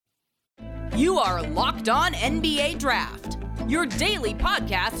You are Locked On NBA Draft, your daily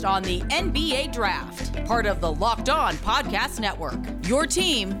podcast on the NBA Draft, part of the Locked On Podcast Network, your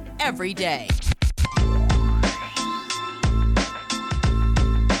team every day.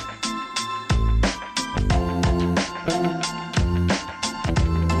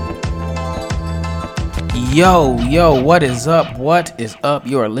 Yo, what is up? What is up?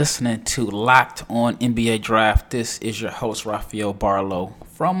 You are listening to Locked On NBA Draft. This is your host, Rafael Barlow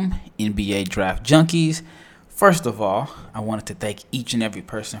from NBA Draft Junkies. First of all, I wanted to thank each and every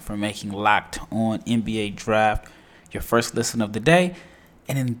person for making Locked On NBA Draft your first listen of the day.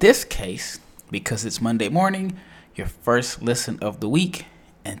 And in this case, because it's Monday morning, your first listen of the week.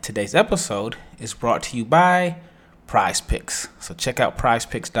 And today's episode is brought to you by Prize Picks. So check out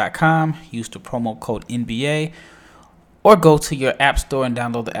prizepicks.com, use the promo code NBA, or go to your app store and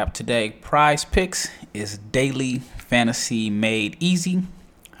download the app today. Prize Picks is daily fantasy made easy.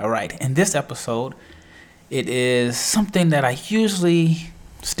 All right, in this episode, it is something that I usually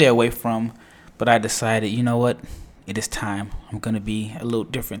stay away from, but I decided, you know what, it is time. I'm going to be a little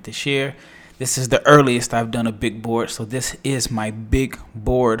different this year. This is the earliest I've done a big board, so this is my big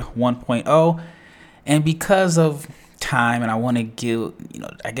board 1.0. And because of time, and I want to give,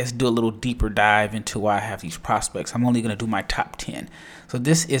 do a little deeper dive into why I have these prospects, I'm only going to do my top 10. So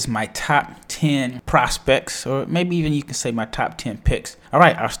this is my top 10 prospects, or maybe even you can say my top 10 picks. All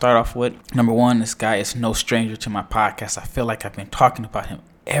right, I'll start off with number one. This guy is no stranger to my podcast. I feel like I've been talking about him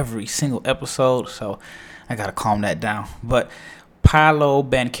every single episode, so I got to calm that down. But Paolo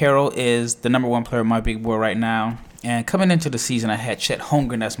Banchero is the number one player on my big board right now. And coming into the season, I had Chet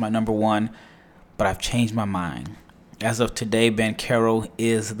Holmgren as my number one, but I've changed my mind. As of today, Banchero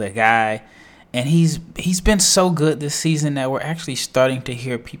is the guy, and he's been so good this season that we're actually starting to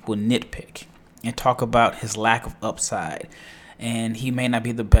hear people nitpick and talk about his lack of upside, and he may not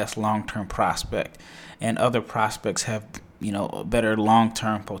be the best long-term prospect, and other prospects have, a better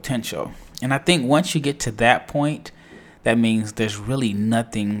long-term potential. And I think once you get to that point, that means there's really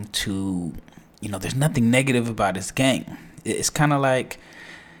nothing to, there's nothing negative about his game. It's kind of like,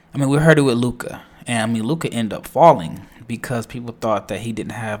 we heard it with Luka. And Luka ended up falling because people thought that he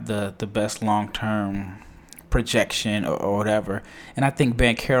didn't have the best long-term projection or whatever. And I think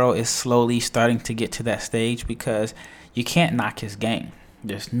Banchero is slowly starting to get to that stage because you can't knock his game.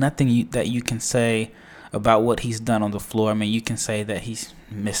 There's nothing that you can say about what he's done on the floor. You can say that he's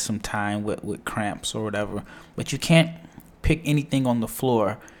missed some time with cramps or whatever, but you can't pick anything on the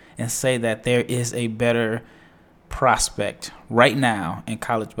floor and say that there is a better prospect right now in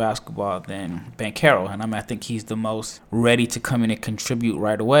college basketball than Banchero. And I think he's the most ready to come in and contribute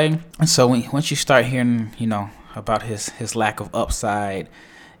right away. And so once you start hearing, about his lack of upside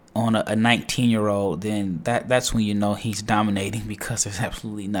on a 19-year-old, then that's when he's dominating because there's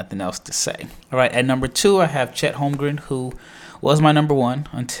absolutely nothing else to say. All right, at number two, I have Chet Holmgren, who was my number one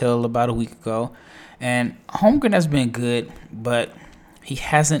until about a week ago. And Holmgren has been good, but he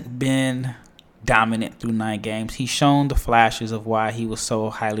hasn't been dominant through 9 games. He's shown the flashes of why he was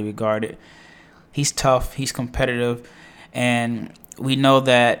so highly regarded. He's tough, he's competitive, and we know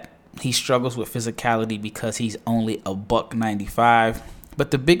that he struggles with physicality because he's only $195.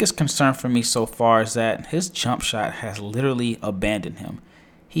 But the biggest concern for me so far is that his jump shot has literally abandoned him.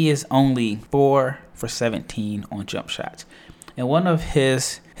 He is only 4 for 17 on jump shots. And one of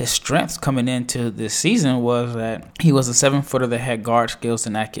his strengths coming into this season was that he was a 7-footer that had guard skills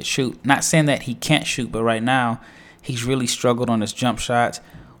and that could shoot. Not saying that he can't shoot, but right now he's really struggled on his jump shots.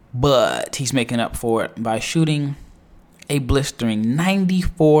 But he's making up for it by shooting a blistering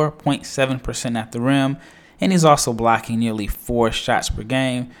 94.7% at the rim. And he's also blocking nearly 4 shots per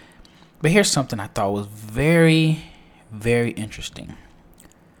game. But here's something I thought was very, very interesting.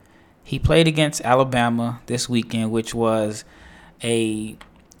 He played against Alabama this weekend, which was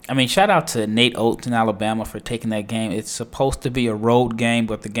shout out to Nate Oates in Alabama for taking that game. It's supposed to be a road game,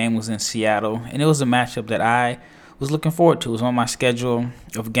 but the game was in Seattle. And it was a matchup that I was looking forward to. It was on my schedule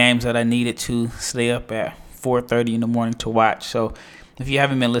of games that I needed to stay up at 4:30 in the morning to watch. So if you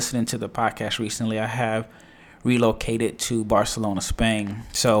haven't been listening to the podcast recently, I have relocated to Barcelona, Spain.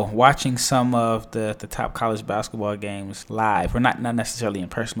 So watching some of the top college basketball games live, or not necessarily in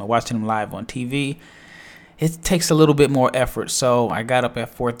person, but watching them live on TV, it takes a little bit more effort. So I got up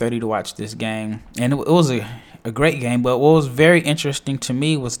at 4:30 to watch this game, and it was a great game. But what was very interesting to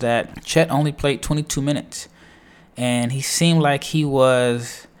me was that Chet only played 22 minutes, and he seemed like he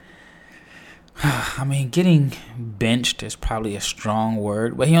was, getting benched is probably a strong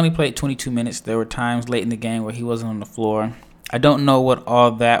word, but he only played 22 minutes. There were times late in the game where he wasn't on the floor. I don't know what all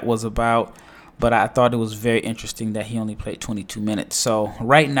that was about, but I thought it was very interesting that he only played 22 minutes. So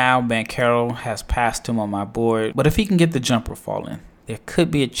right now, Banchero has passed him on my board. But if he can get the jumper falling, there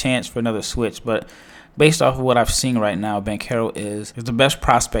could be a chance for another switch. But based off of what I've seen right now, Banchero is the best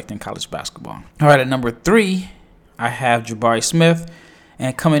prospect in college basketball. All right, at number 3, I have Jabari Smith.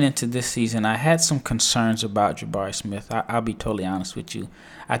 And coming into this season, I had some concerns about Jabari Smith. I'll be totally honest with you.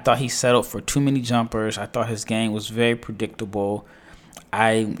 I thought he settled for too many jumpers. I thought his game was very predictable.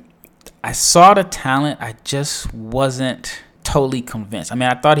 I saw the talent. I just wasn't totally convinced. I mean,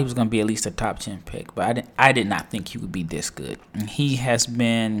 I thought he was going to be at least a top 10 pick, but I did not think he would be this good. And he has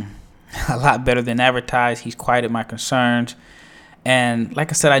been a lot better than advertised. He's quieted my concerns. And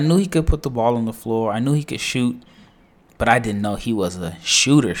like I said, I knew he could put the ball on the floor. I knew he could shoot. But I didn't know he was a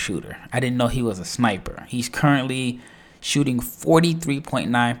shooter. I didn't know he was a sniper. He's currently shooting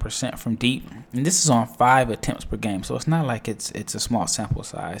 43.9% from deep. And this is on 5 attempts per game. So it's not like it's a small sample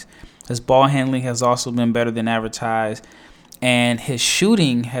size. His ball handling has also been better than advertised. And his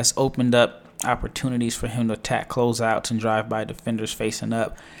shooting has opened up opportunities for him to attack closeouts and drive by defenders facing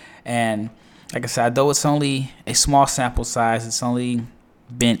up. And like I said, though it's only a small sample size, it's only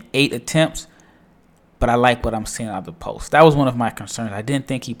been 8 attempts. But I like what I'm seeing out of the post. That was one of my concerns. I didn't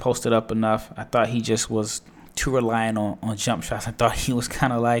think he posted up enough. I thought he just was too reliant on jump shots. I thought he was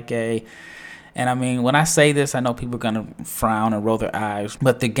kind of like and I mean, when I say this, I know people are going to frown and roll their eyes.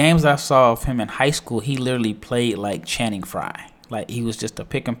 But the games I saw of him in high school, he literally played like Channing Frye. Like he was just a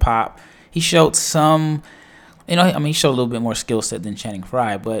pick and pop. He showed some, he showed a little bit more skill set than Channing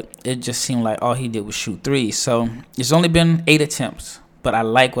Frye. But it just seemed like all he did was shoot threes. So it's only been 8 attempts. But I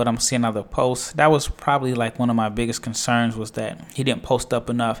like what I'm seeing out of the post. That was probably like one of my biggest concerns, was that he didn't post up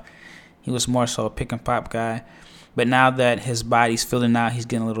enough. He was more so a pick and pop guy. But now that his body's filling out, he's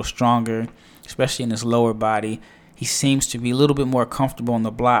getting a little stronger, especially in his lower body. He seems to be a little bit more comfortable on the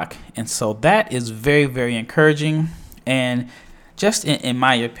block. And so that is very, very encouraging. And just in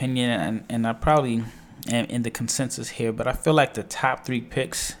my opinion, and I probably am in the consensus here, but I feel like the top 3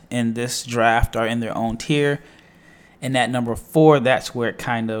 picks in this draft are in their own tier. And at number 4, that's where it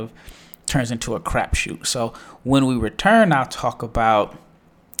kind of turns into a crapshoot. So when we return, I'll talk about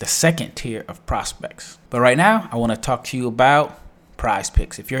the second tier of prospects. But right now, I want to talk to you about Prize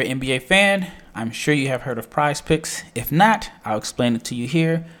Picks. If you're an NBA fan, I'm sure you have heard of Prize Picks. If not, I'll explain it to you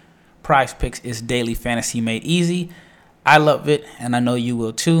here. Prize Picks is daily fantasy made easy. I love it, and I know you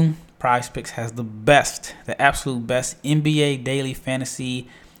will too. Prize Picks has the absolute best NBA daily fantasy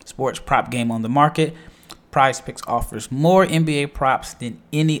sports prop game on the market. Prize Picks offers more NBA props than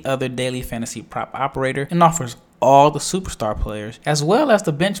any other daily fantasy prop operator and offers all the superstar players as well as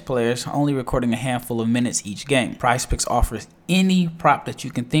the bench players, only recording a handful of minutes each game. Prize Picks offers any prop that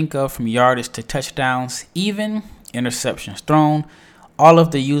you can think of, from yardage to touchdowns, even interceptions thrown. All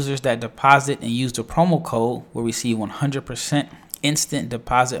of the users that deposit and use the promo code will receive 100% instant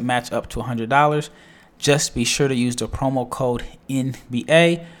deposit match up to $100. Just be sure to use the promo code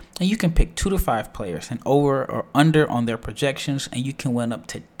NBA. And you can pick 2 to 5 players and over or under on their projections, and you can win up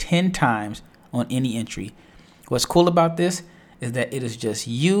to 10 times on any entry. What's cool about this is that it is just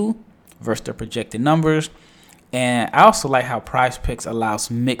you versus the projected numbers. And I also like how Prize Picks allows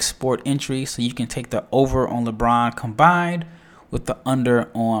mixed sport entries, so you can take the over on LeBron combined with the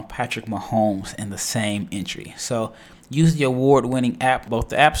under on Patrick Mahomes in the same entry. So use the award-winning app, both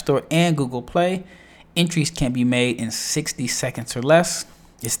the App Store and Google Play. Entries can be made in 60 seconds or less.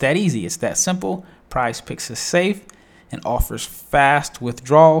 It's that easy. It's that simple. Prize Picks is safe and offers fast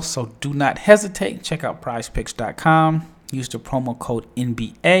withdrawals, so do not hesitate. Check out prizepicks.com. Use the promo code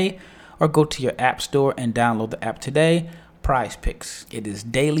NBA or go to your app store and download the app today. Prize Picks. It is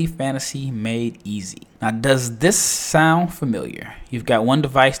daily fantasy made easy. Now, does this sound familiar? You've got one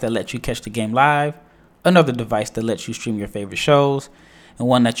device that lets you catch the game live, another device that lets you stream your favorite shows, and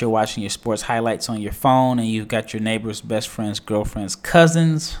one that you're watching your sports highlights on your phone, and you've got your neighbors, best friends, girlfriends,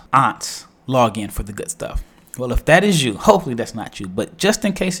 cousins, aunts log in for the good stuff. Well, if that is you, hopefully that's not you, but just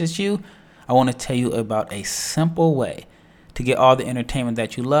in case it's you, I want to tell you about a simple way to get all the entertainment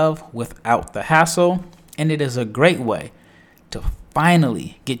that you love without the hassle, and it is a great way to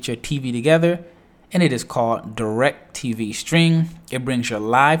finally get your TV together, and it is called DirecTV Stream. It brings your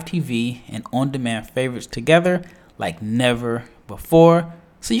live TV and on-demand favorites together like never before,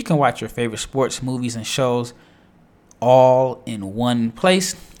 so you can watch your favorite sports, movies, and shows all in one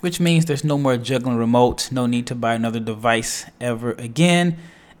place, which means there's no more juggling remotes, no need to buy another device ever again.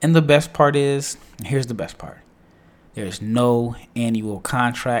 And the best part is, here's the best part, there's no annual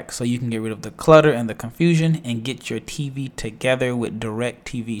contract, so you can get rid of the clutter and the confusion and get your TV together with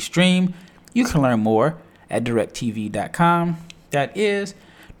DirecTV Stream. You can learn more at directtv.com. That is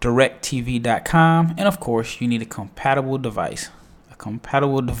directtv.com. And of course, you need a compatible device. A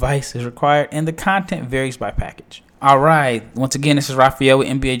compatible device is required, and the content varies by package. All right. Once again, this is Raphael with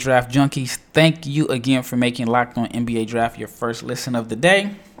NBA Draft Junkies. Thank you again for making Locked On NBA Draft your first listen of the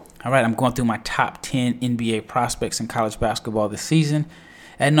day. All right, I'm going through my top 10 NBA prospects in college basketball this season.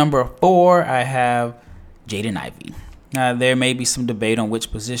 At number 4, I have Jaden Ivey. Now, there may be some debate on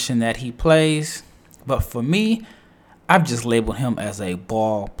which position that he plays, but for me, I've just labeled him as a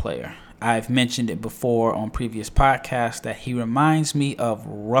ball player. I've mentioned it before on previous podcasts that he reminds me of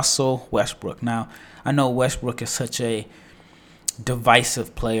Russell Westbrook. Now, I know Westbrook is such a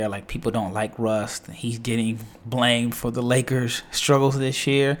divisive player. Like, people don't like Russ. He's getting blamed for the Lakers' struggles this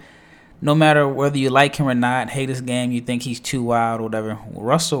year. No matter whether you like him or not, hate his game, you think he's too wild or whatever,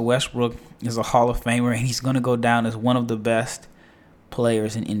 Russell Westbrook is a Hall of Famer, and he's going to go down as one of the best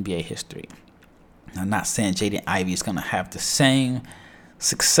players in NBA history. I'm not saying Jaden Ivey is going to have the same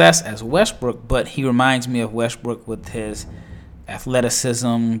success as Westbrook, but he reminds me of Westbrook with his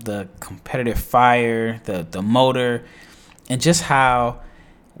athleticism, the competitive fire, the motor, and just how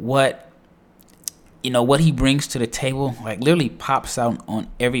what he brings to the table, like, literally pops out on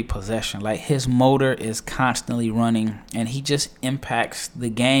every possession. Like, his motor is constantly running, and he just impacts the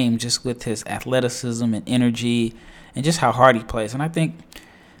game just with his athleticism and energy and just how hard he plays. And I think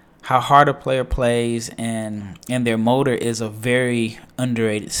how hard a player plays and their motor is a very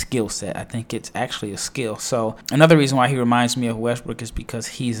underrated skill set. I think it's actually a skill. So another reason why he reminds me of Westbrook is because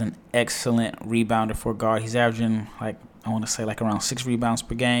he's an excellent rebounder for a guard. He's averaging, around 6 rebounds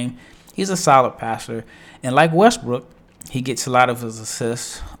per game. He's a solid passer. And like Westbrook, he gets a lot of his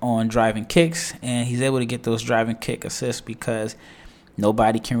assists on driving kicks, and he's able to get those driving kick assists because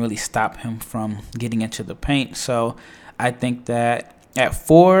nobody can really stop him from getting into the paint. So I think that at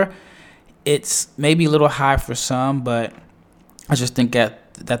 4, it's maybe a little high for some, but I just think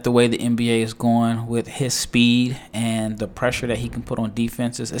that the way the NBA is going with his speed and the pressure that he can put on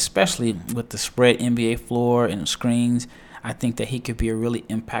defenses, especially with the spread NBA floor and screens, I think that he could be a really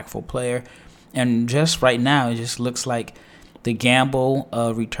impactful player. And just right now, it just looks like the gamble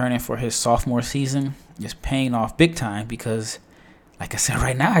of returning for his sophomore season is paying off big time because, like I said,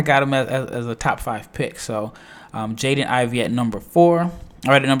 right now I got him as a top 5 pick. So Jaden Ivey at number 4. All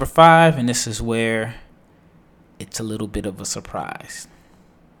right, at number 5, and this is where it's a little bit of a surprise.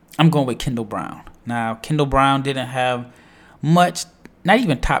 I'm going with Kendall Brown. Now, Kendall Brown didn't have much, not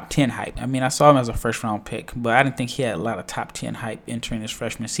even top 10 hype. I mean, I saw him as a first-round pick, but I didn't think he had a lot of top 10 hype entering his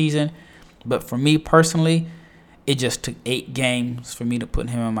freshman season. But for me personally, it just took 8 games for me to put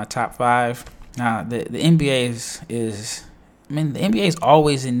him in my top 5. Now, the NBA the NBA is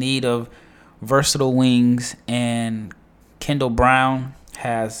always in need of versatile wings, and Kendall Brown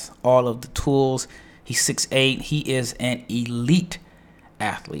has all of the tools. He's 6'8". He is an elite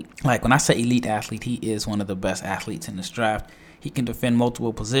athlete. Like, when I say elite athlete, he is one of the best athletes in this draft. He can defend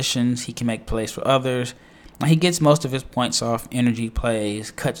multiple positions. He can make plays for others. He gets most of his points off energy plays,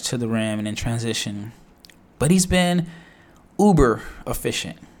 cuts to the rim, and in transition. But he's been uber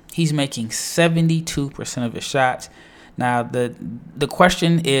efficient. He's making 72% of his shots. Now, the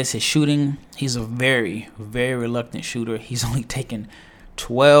question is his shooting. He's a very, very reluctant shooter. He's only taken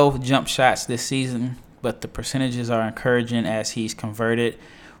 12 jump shots this season, but the percentages are encouraging as he's converted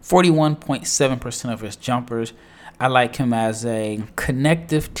 41.7% of his jumpers. I like him as a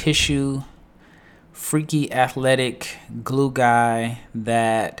connective tissue, freaky athletic glue guy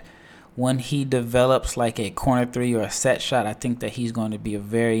that when he develops like a corner 3 or a set shot, I think that he's going to be a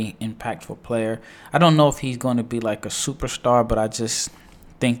very impactful player. I don't know if he's going to be like a superstar, but I just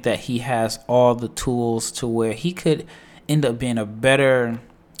think that he has all the tools to where he could end up being a better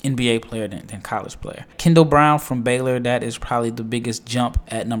NBA player than college player. Kendall Brown from Baylor, that is probably the biggest jump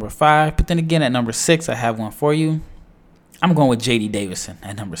at number 5. But then again, at number 6, I have one for you. I'm going with J.D. Davison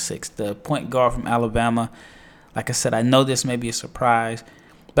at number 6, the point guard from Alabama. Like I said, I know this may be a surprise,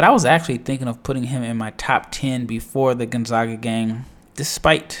 but I was actually thinking of putting him in my top 10 before the Gonzaga game,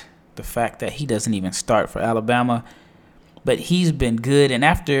 despite the fact that he doesn't even start for Alabama. But he's been good, and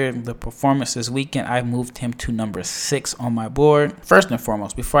after the performance this weekend, I moved him to number 6 on my board. First and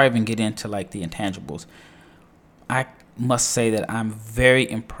foremost, before I even get into like the intangibles, I must say that I'm very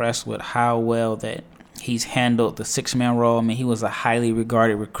impressed with how well that he's handled the 6-man role. I mean, he was a highly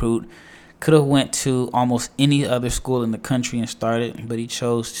regarded recruit. Could have went to almost any other school in the country and started, but he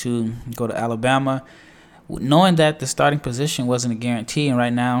chose to go to Alabama, knowing that the starting position wasn't a guarantee. And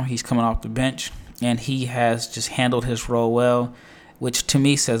right now, he's coming off the bench, and he has just handled his role well, which to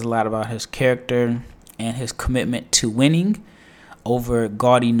me says a lot about his character and his commitment to winning over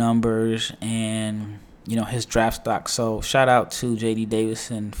gaudy numbers and his draft stock. So shout out to J.D.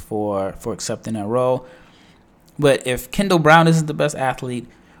 Davison for accepting that role. But if Kendall Brown isn't the best athlete,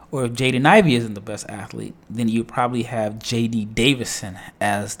 or if Jaden Ivey isn't the best athlete, then you probably have J.D. Davison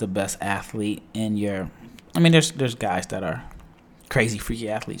as the best athlete in your. I mean, there's guys that are crazy freaky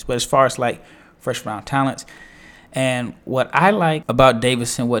athletes, but as far as like first round talents, and what I like about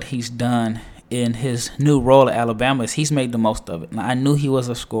Davison, what he's done in his new role at Alabama is he's made the most of it. Now, I knew he was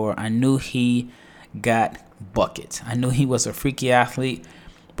a scorer. I knew he got buckets. I knew he was a freaky athlete.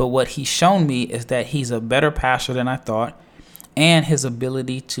 But what he's shown me is that he's a better passer than I thought. And his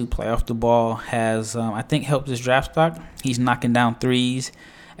ability to play off the ball has, I think, helped his draft stock. He's knocking down threes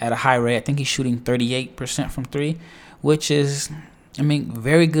at a high rate. I think he's shooting 38% from three, which is,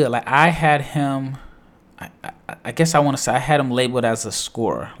 very good. Like, I had him, I guess I want to say I had him labeled as a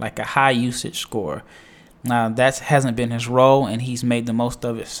scorer, like a high usage scorer. Now, that hasn't been his role, and he's made the most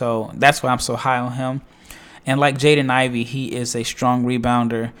of it. So that's why I'm so high on him. And like Jaden Ivey, he is a strong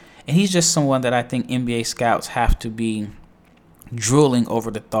rebounder. And he's just someone that I think NBA scouts have to be drooling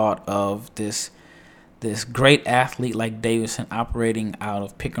over the thought of this great athlete like Davison operating out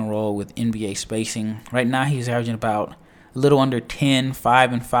of pick and roll with NBA spacing. Right now, he's averaging about a little under 10,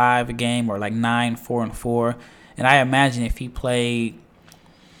 5-5 a game, or like 9, 4-4. And I imagine if he played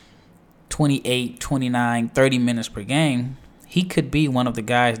 28, 29, 30 minutes per game, he could be one of the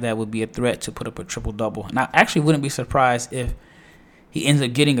guys that would be a threat to put up a triple-double. And I actually wouldn't be surprised if he ends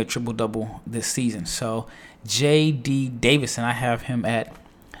up getting a triple-double this season. So J.D. Davison, I have him at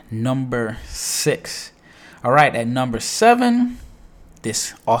number 6. All right, at number 7,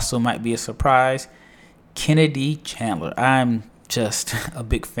 this also might be a surprise, Kennedy Chandler. I'm just a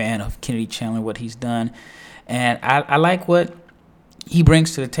big fan of Kennedy Chandler, what he's done. And I like what he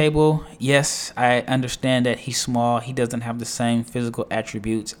brings to the table. Yes, I understand that he's small. He doesn't have the same physical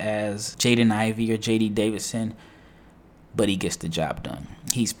attributes as Jaden Ivey or J.D. Davison, but he gets the job done.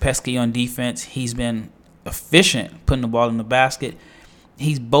 He's pesky on defense. He's been efficient putting the ball in the basket.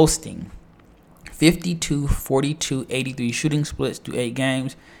 He's boasting 52, 42, 83 shooting splits through 8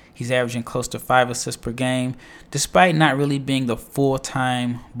 games. He's averaging close to 5 assists per game, despite not really being the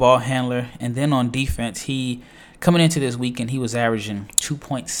full-time ball handler. And then on defense, coming into this weekend, he was averaging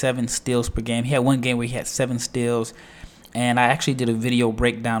 2.7 steals per game. He had one game where he had 7 steals, and I actually did a video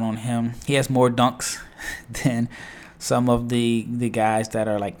breakdown on him. He has more dunks than some of the guys that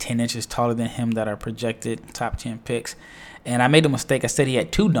are like 10 inches taller than him that are projected top 10 picks. And I made a mistake. I said he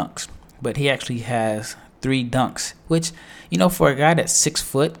had 2 dunks, but he actually has 3 dunks, which, for a guy that's 6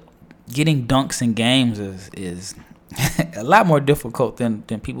 foot, getting dunks in games is a lot more difficult than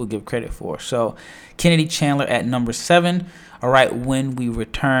people give credit for. So Kennedy Chandler at number 7. All right, when we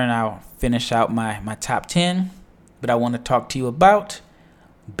return, I'll finish out my top 10. But I want to talk to you about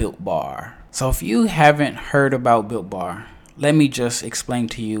Built Bar. So if you haven't heard about Built Bar, let me just explain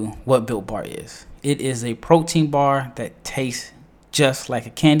to you what Built Bar is. It is a protein bar that tastes just like a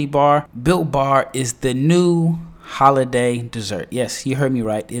candy bar. Built Bar is the new holiday dessert. Yes, you heard me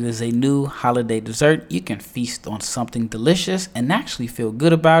right. It is a new holiday dessert. You can feast on something delicious and actually feel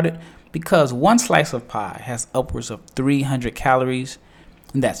good about it, because one slice of pie has upwards of 300 calories,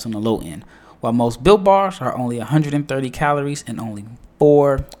 and that's on the low end, while most Built Bars are only 130 calories and only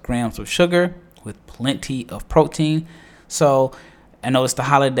 4 grams of sugar with plenty of protein. So I know it's the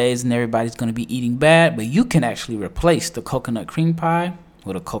holidays and everybody's going to be eating bad, but you can actually replace the coconut cream pie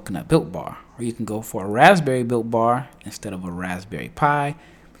with a coconut Built Bar. Or you can go for a raspberry Built Bar instead of a raspberry pie,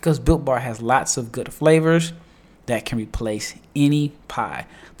 because Built Bar has lots of good flavors that can replace any pie.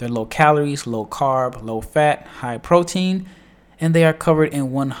 They're low calories, low carb, low fat, high protein, and they are covered in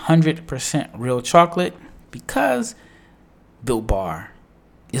 100% real chocolate, because Built Bar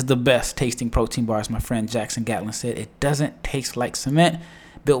is the best tasting protein bar, as my friend Jackson Gatlin said. It doesn't taste like cement.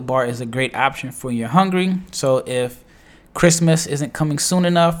 Built Bar is a great option for when you're hungry. So if Christmas isn't coming soon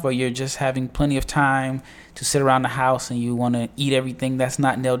enough, or you're just having plenty of time to sit around the house and you want to eat everything that's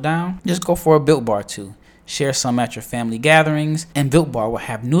not nailed down, just go for a Built Bar too. Share some at your family gatherings. And Built Bar will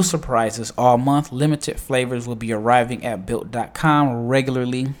have new surprises all month. Limited flavors will be arriving at Built.com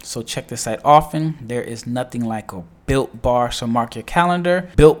regularly, so check the site often. There is nothing like a Built Bar, so mark your calendar.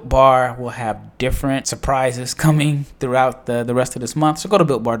 Built Bar will have different surprises coming throughout the rest of this month. So go to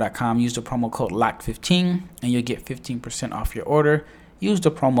BuiltBar.com, use the promo code LOCK15, and you'll get 15% off your order. Use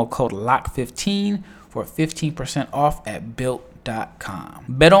the promo code LOCK15 for 15% off at Built.com.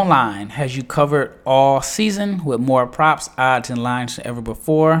 BetOnline has you covered all season with more props, odds, and lines than ever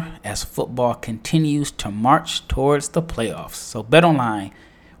before as football continues to march towards the playoffs. So BetOnline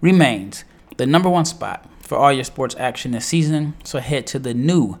remains the number 1 spot for all your sports action this season. So head to the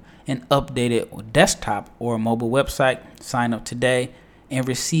new an updated desktop or mobile website. Sign up today and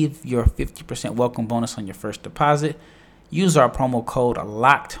receive your 50% welcome bonus on your first deposit. Use our promo code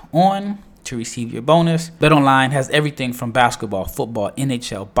LOCKEDON to receive your bonus. BetOnline has everything from basketball, football,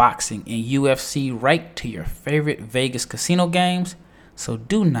 NHL, boxing, and UFC right to your favorite Vegas casino games. So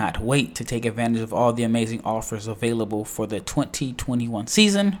do not wait to take advantage of all the amazing offers available for the 2021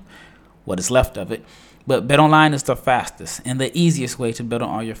 season, what is left of it. But BetOnline is the fastest and the easiest way to bet on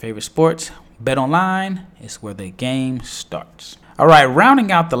all your favorite sports. BetOnline is where the game starts. All right,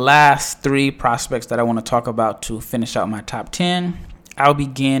 rounding out the last three prospects that I want to talk about to finish out my top 10, I'll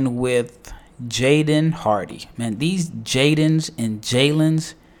begin with Jaden Hardy. Man, these Jadens and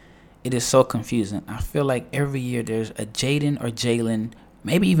Jalens, it is so confusing. I feel like every year there's a Jaden or Jalen,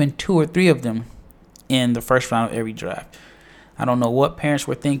 maybe even 2 or 3 of them in the first round of every draft. I don't know what parents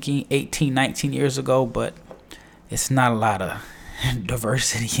were thinking 18, 19 years ago, but it's not a lot of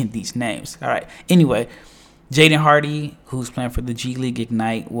diversity in these names. All right. Anyway, Jaden Hardy, who's playing for the G League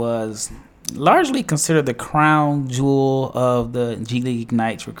Ignite, was largely considered the crown jewel of the G League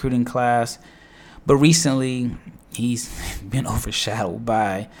Ignite's recruiting class. But recently, he's been overshadowed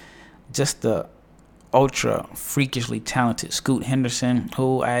by just the ultra freakishly talented Scoot Henderson,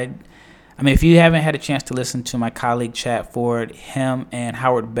 who I mean, if you haven't had a chance to listen to my colleague Chad Ford, him and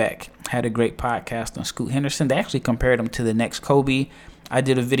Howard Beck had a great podcast on Scoot Henderson. They actually compared him to the next Kobe. I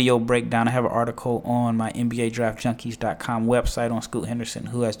did a video breakdown. I have an article on my NBADraftJunkies.com website on Scoot Henderson,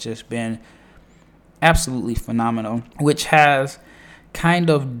 who has just been absolutely phenomenal, which has kind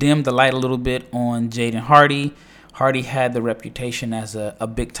of dimmed the light a little bit on Jaden Hardy. Hardy had the reputation as a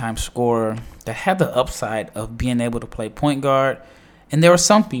big-time scorer that had the upside of being able to play point guard. And there were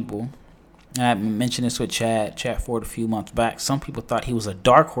some people, and I mentioned this with Chad Ford a few months back, some people thought he was a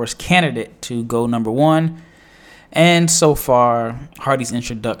dark horse candidate to go number 1. And so far, Hardy's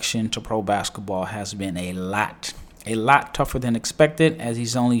introduction to pro basketball has been a lot tougher than expected, as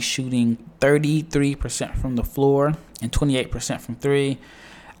he's only shooting 33% from the floor and 28% from 3.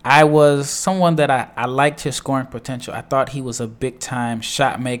 I was someone that I liked his scoring potential. I thought he was a big-time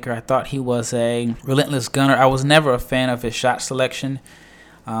shot maker. I thought he was a relentless gunner. I was never a fan of his shot selection.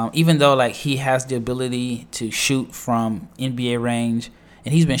 Even though like he has the ability to shoot from NBA range,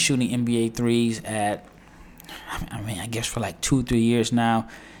 and he's been shooting NBA threes at, I guess for like 2-3 years now.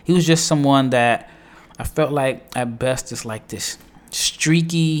 He was just someone that I felt like at best is like this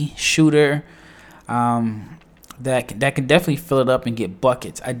streaky shooter that can definitely fill it up and get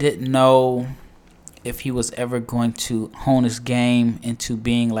buckets. I didn't know if he was ever going to hone his game into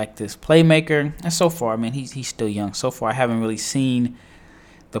being like this playmaker. And so far, I mean, he's still young. So far, I haven't really seen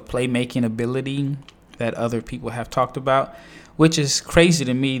the playmaking ability that other people have talked about, which is crazy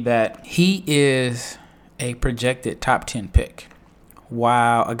to me that he is a projected top 10 pick,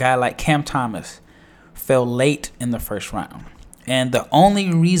 while a guy like Cam Thomas fell late in the first round. And the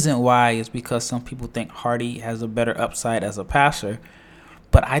only reason why is because some people think Hardy has a better upside as a passer,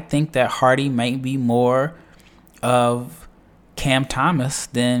 but I think that Hardy might be more of Cam Thomas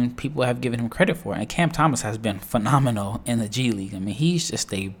than people have given him credit for. And Cam Thomas has been phenomenal in the G League. I mean, he's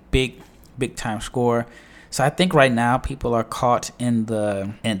just a big-time scorer. So I think right now people are caught in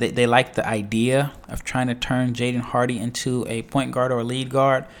and they like the idea of trying to turn Jaden Hardy into a point guard or a lead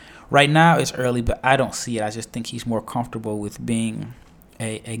guard. Right now it's early, but I don't see it. I just think he's more comfortable with being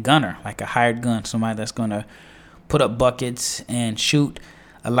a gunner, like a hired gun, somebody that's going to put up buckets and shoot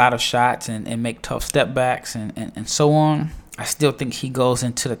a lot of shots and make tough step backs and so on. I still think he goes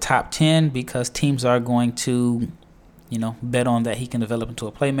into the top 10 because teams are going to, bet on that he can develop into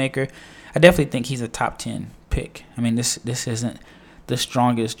a playmaker. I definitely think he's a top 10 pick. I mean, this isn't the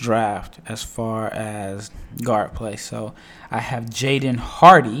strongest draft as far as guard play. So I have Jaden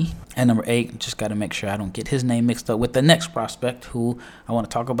Hardy at number 8. Just got to make sure I don't get his name mixed up with the next prospect who I want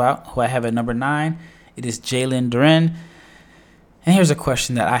to talk about, who I have at number 9. It is Jalen Duren. And here's a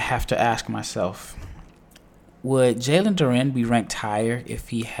question that I have to ask myself. Would Jalen Duren be ranked higher if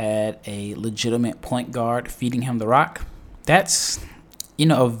he had a legitimate point guard feeding him the rock? That's,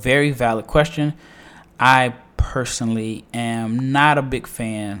 a very valid question. I personally am not a big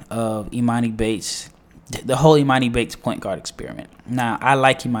fan of Imani Bates, the whole Imani Bates point guard experiment. Now, I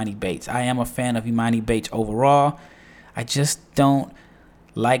like Imani Bates. I am a fan of Imani Bates overall. I just don't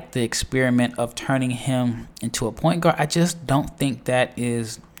like the experiment of turning him into a point guard. I just don't think that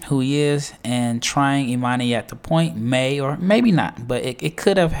is who he is, and trying Imani at the point may or maybe not, but it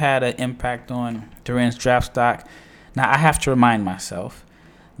could have had an impact on Duren's draft stock. Now, I have to remind myself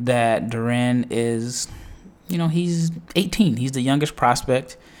that Duren is, he's 18. He's the youngest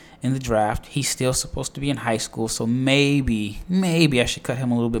prospect, in the draft. He's still supposed to be in high school, so maybe I should cut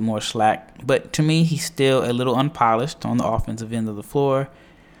him a little bit more slack. But to me, he's still a little unpolished on the offensive end of the floor,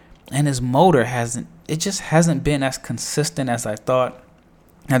 and his motor hasn't been as consistent as I thought.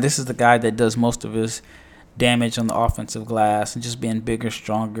 Now, this is the guy that does most of his damage on the offensive glass and just being bigger,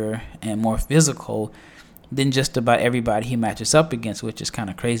 stronger, and more physical than just about everybody he matches up against, which is kind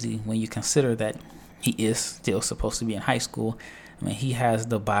of crazy when you consider that he is still supposed to be in high school. I mean, he has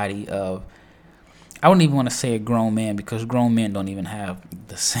the body of, I wouldn't even want to say a grown man, because grown men don't even have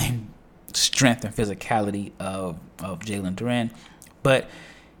the same strength and physicality of Jalen Duren. But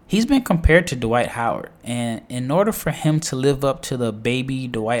he's been compared to Dwight Howard, and in order for him to live up to the baby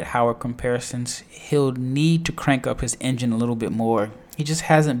Dwight Howard comparisons, he'll need to crank up his engine a little bit more. He just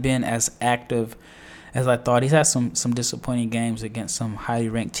hasn't been as active as I thought. He's had some disappointing games against some highly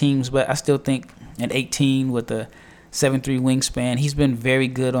ranked teams, but I still think at 18 with a 7'3" wingspan, he's been very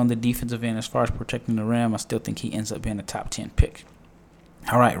good on the defensive end as far as protecting the rim. I still think he ends up being a top 10 pick.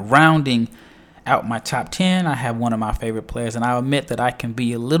 All right, rounding out my top 10, I have one of my favorite players, and I'll admit that I can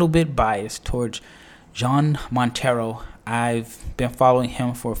be a little bit biased towards John Montero. I've been following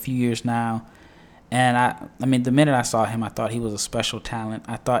him for a few years now, and I mean, the minute I saw him, I thought he was a special talent.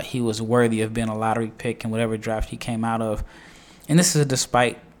 I thought he was worthy of being a lottery pick in whatever draft he came out of. And this is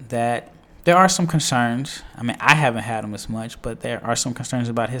despite that there are some concerns. I mean, I haven't had him as much, but there are some concerns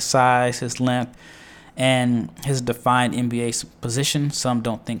about his size, his length, and his defined NBA position. Some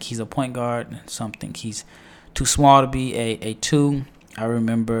don't think he's a point guard, and some think he's too small to be a two. I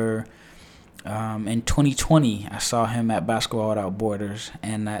remember in 2020, I saw him at Basketball Without Borders,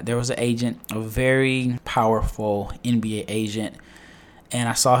 and there was an agent, a very powerful NBA agent, and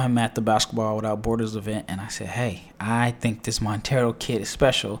I saw him at the Basketball Without Borders event, and I said, hey, I think this Montero kid is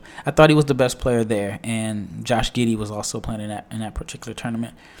special. I thought he was the best player there, and Josh Giddey was also playing in that particular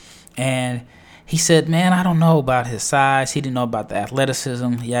tournament. And he said, man, I don't know about his size. He didn't know about the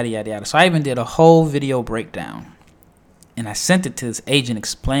athleticism, yada, yada, yada. So I even did a whole video breakdown, and I sent it to this agent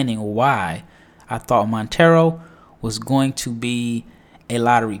explaining why I thought Montero was going to be a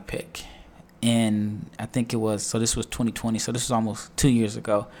lottery pick. And I think it was, so this was 2020, so this was almost 2 years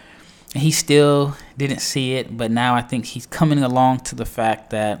ago. And he still didn't see it, but now I think he's coming along to the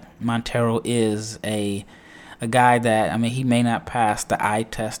fact that Montero is a guy that, I mean, he may not pass the eye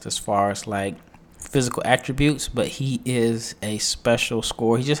test as far as like physical attributes, but he is a special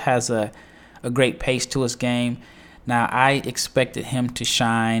scorer. He just has a great pace to his game. Now, I expected him to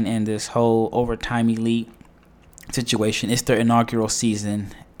shine in this whole overtime elite situation. It's their inaugural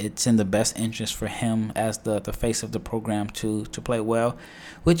season. It's in the best interest for him as the face of the program to play well,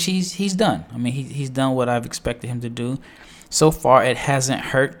 which he's done. I mean, he's done what I've expected him to do. So far, it hasn't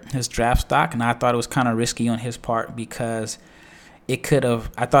hurt his draft stock, and I thought it was kind of risky on his part because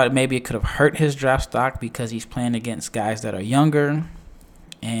I thought maybe it could have hurt his draft stock because he's playing against guys that are younger,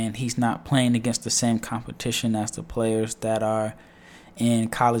 and he's not playing against the same competition as the players that are in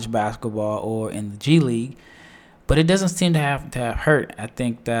college basketball or in the G League. But it doesn't seem to have hurt. I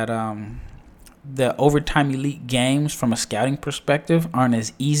think that the overtime elite games from a scouting perspective aren't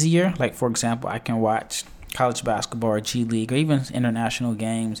as easier. Like, for example, I can watch college basketball or G League or even international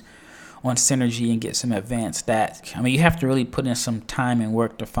games on Synergy and get some advanced stats. I mean, you have to really put in some time and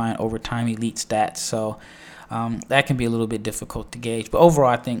work to find overtime elite stats. So that can be a little bit difficult to gauge. But overall,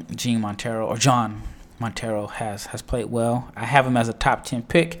 I think John Montero has played well. I have him as a top 10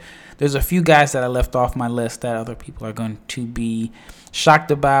 pick. There's a few guys that I left off my list that other people are going to be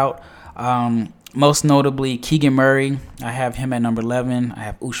shocked about. Most notably, Keegan Murray. I have him at number 11. I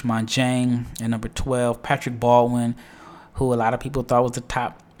have Ousmane Dieng at number 12. Patrick Baldwin, who a lot of people thought was the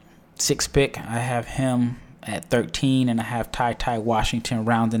top 6 pick. I have him at 13, and I have Ty Washington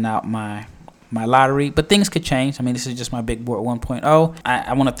rounding out my lottery. But things could change. I mean, this is just my Big Board 1.0.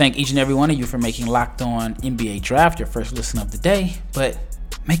 I want to thank each and every one of you for making Locked On NBA Draft your first listen of the day. But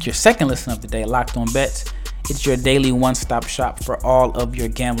make your second listen of the day Locked On Bets. It's your daily one-stop shop for all of your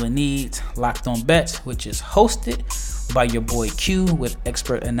gambling needs. Locked On Bets, which is hosted by your boy Q with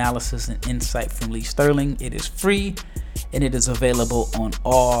expert analysis and insight from Lee Sterling. It is free, and it is available on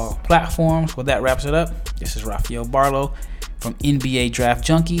all platforms. Well, that wraps it up. This is Rafael Barlow from NBA Draft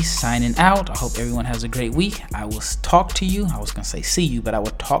Junkies signing out. I hope everyone has a great week. I will talk to you. I was going to say see you, but I will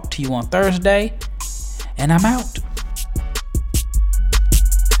talk to you on Thursday, and I'm out.